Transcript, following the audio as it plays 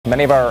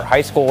Many of our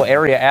high school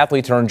area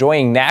athletes are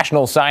enjoying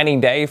National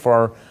Signing Day.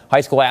 For high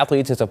school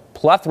athletes, it's a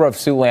plethora of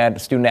Siouxland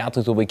student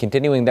athletes will be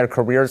continuing their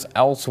careers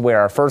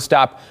elsewhere. Our first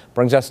stop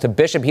brings us to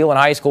Bishop Heelan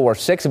High School, where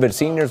 6 of its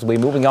seniors will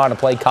be moving on to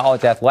play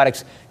college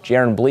athletics.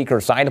 Jaron Bleeker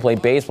signed to play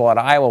baseball at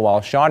Iowa, while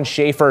Sean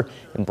Schaefer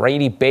and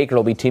Brady Baker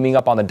will be teaming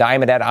up on the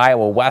diamond at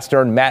Iowa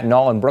Western. Matt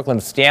Null and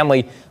Brooklyn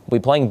Stanley will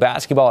be playing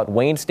basketball at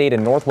Wayne State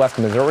and Northwest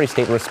Missouri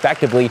State,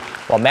 respectively,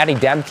 while Maddie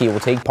Demke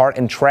will take part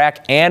in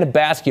track and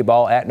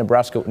basketball at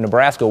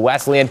Nebraska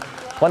Wesleyan.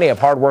 Plenty of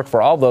hard work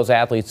for all those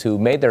athletes who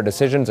made their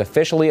decisions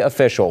officially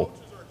official.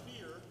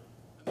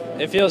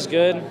 It feels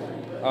good.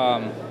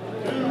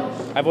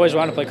 I've always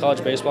wanted to play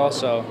college baseball,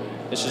 so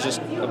this is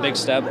just a big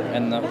step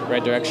in the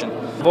right direction.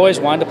 I've always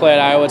wanted to play at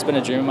Iowa. It's been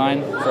a dream of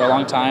mine for a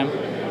long time,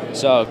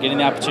 so getting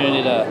the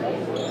opportunity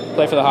to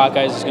play for the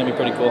Hawkeyes is going to be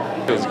pretty cool.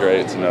 It feels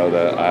great to know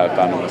that I have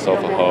found myself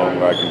a home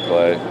where I can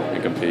play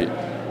and compete.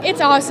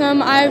 It's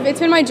awesome. It's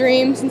been my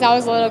dream since I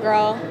was a little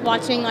girl,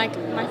 watching like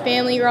my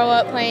family grow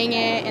up playing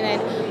it, and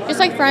then just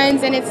like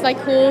friends. And it's like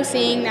cool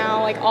seeing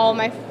now like all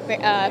my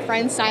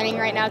friends signing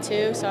right now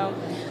too. So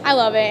I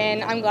love it,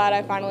 and I'm glad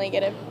I finally get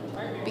to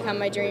become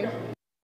my dream.